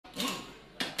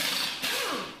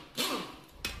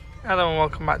Hello and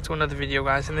welcome back to another video,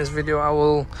 guys. In this video I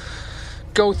will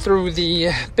go through the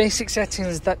basic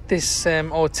settings that this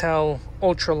Autel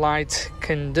Ultra Lite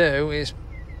can do. It's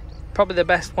probably the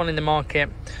best one in the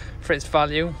market for its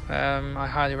value. I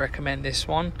highly recommend this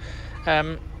one.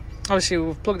 Obviously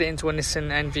we've plugged it into a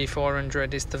Nissan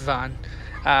NV400, it's the van,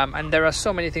 and there are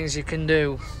so many things you can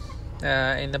do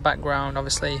in the background,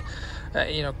 obviously,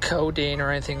 coding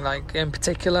or anything like in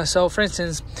particular. So for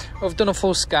instance, we've done a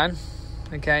full scan,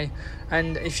 okay,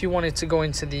 and if you wanted to go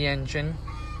into the engine,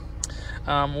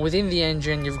 within the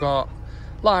engine you've got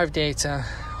live data,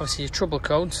 obviously your trouble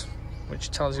codes, which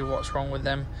tells you what's wrong with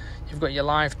them. You've got your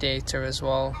live data as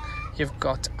well. You've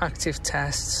got active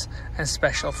tests and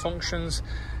special functions.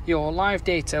 Your live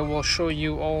data will show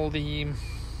you all the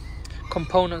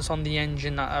components on the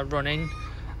engine that are running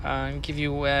and give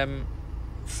you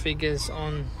figures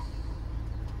on.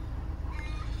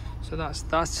 So that's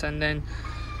that. And then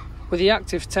with the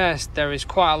active test, there is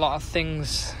quite a lot of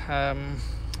things.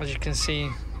 As you can see,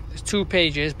 there's 2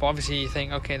 pages, but obviously you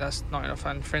think, okay, that's not enough.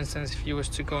 And for instance, if you was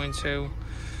to go into,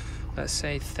 let's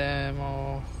say,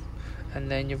 thermal,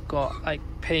 and then you've got like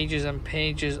pages and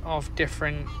pages of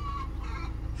different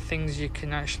things you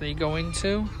can actually go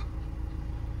into.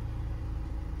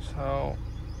 So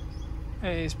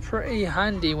it is pretty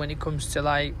handy when it comes to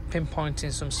like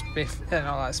pinpointing some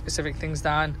specific things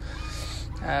down.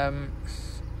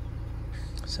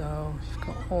 So you've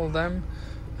got all them,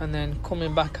 and then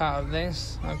coming back out of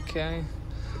this, okay,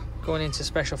 going into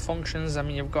special functions. I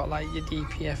mean, you've got like your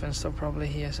DPF and stuff probably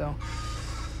here. So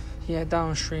yeah,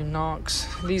 downstream knocks,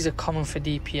 these are common for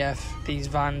DPF. These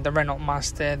van, the Renault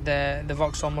Master, the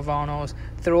Vauxhall Movanos,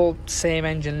 they're all same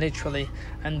engine literally,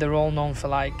 and they're all known for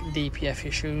like DPF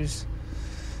issues.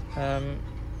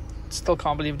 Still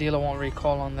can't believe dealer won't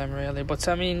recall on them really. But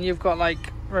I mean, you've got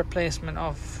like replacement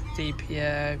of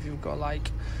DPF, you've got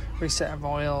like reset of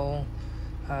oil,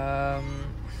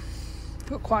 you've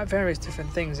got quite various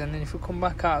different things. And then if we come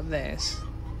back out of this,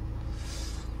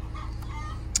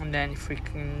 and then if we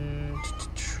can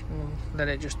let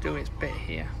it just do its bit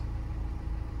here,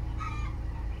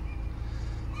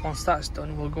 once that's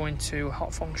done, we'll go into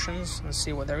hot functions and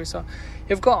see what there is. So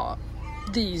you've got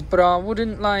these, but I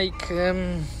wouldn't like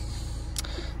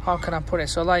how can I put it,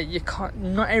 so like you can't,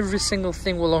 not every single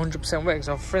thing will 100% work.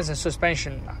 So for instance,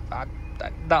 suspension,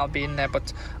 that'll be in there,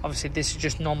 but obviously this is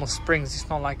just normal springs. It's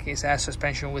not like it's air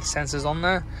suspension with sensors on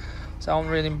there, so I won't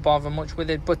really bother much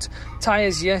with it. But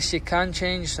tires, yes, you can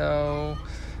change. So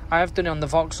I have done it on the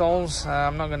Vauxhalls.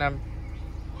 I'm not gonna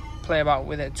play about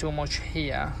with it too much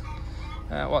here.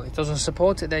 Well, it doesn't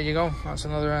support it. There you go. That's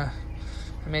another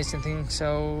amazing thing.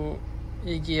 So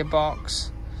e-gearbox,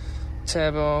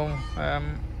 turbo,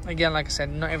 again, like I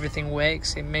said, not everything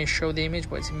works. It may show the image,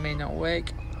 but it may not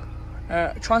work.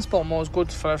 Transport mode is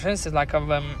good for instance, like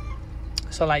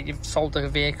so like you've sold a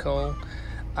vehicle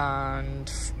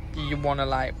and you want to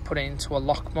like put it into a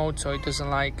lock mode, so it doesn't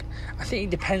like, I think it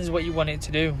depends what you want it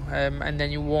to do, and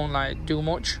then you won't like do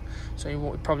much. So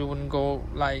you probably wouldn't go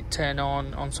like turn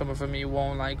on some of them. You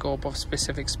won't like go above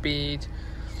specific speed.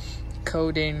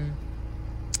 Coding,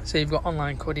 so you've got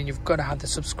online coding. You've got to have the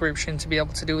subscription to be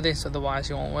able to do this, otherwise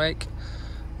it won't work.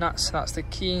 That's the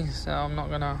key. So I'm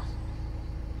not gonna,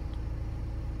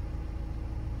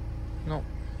 no,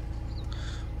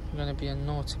 I'm gonna be a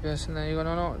naughty person there. You're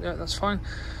gonna know, yeah, that's fine.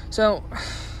 So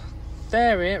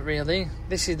there it really.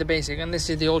 This is the basic, and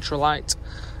this is the Ultra Lite.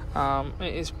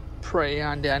 It is pretty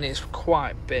handy and it's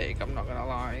quite big, I'm not gonna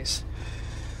lie.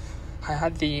 I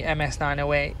had the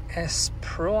MS908S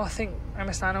Pro, I think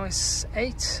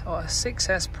MS908 or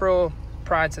 6S Pro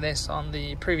prior to this. On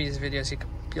the previous videos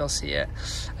you'll see it,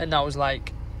 and that was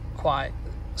like quite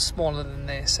smaller than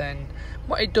this, and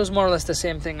it does more or less the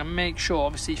same thing. And make sure,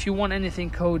 obviously, if you want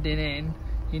anything coding in,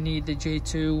 you need the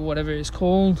J2, whatever it's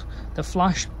called, the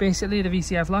flash, basically the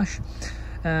VCI flash.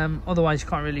 Otherwise you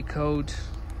can't really code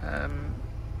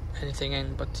anything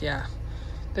in. But yeah,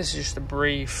 this is just a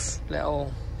brief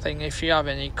little thing. If you have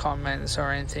any comments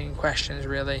or anything, questions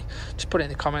really, just put it in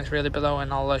the comments really below,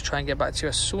 and I'll try and get back to you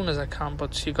as soon as I can.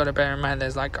 But you got to bear in mind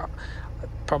there's like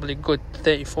probably good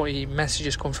 30-40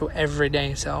 messages come through every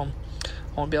day, so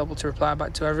I won't be able to reply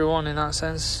back to everyone in that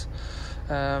sense.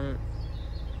 But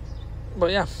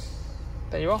yeah,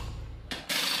 there you are.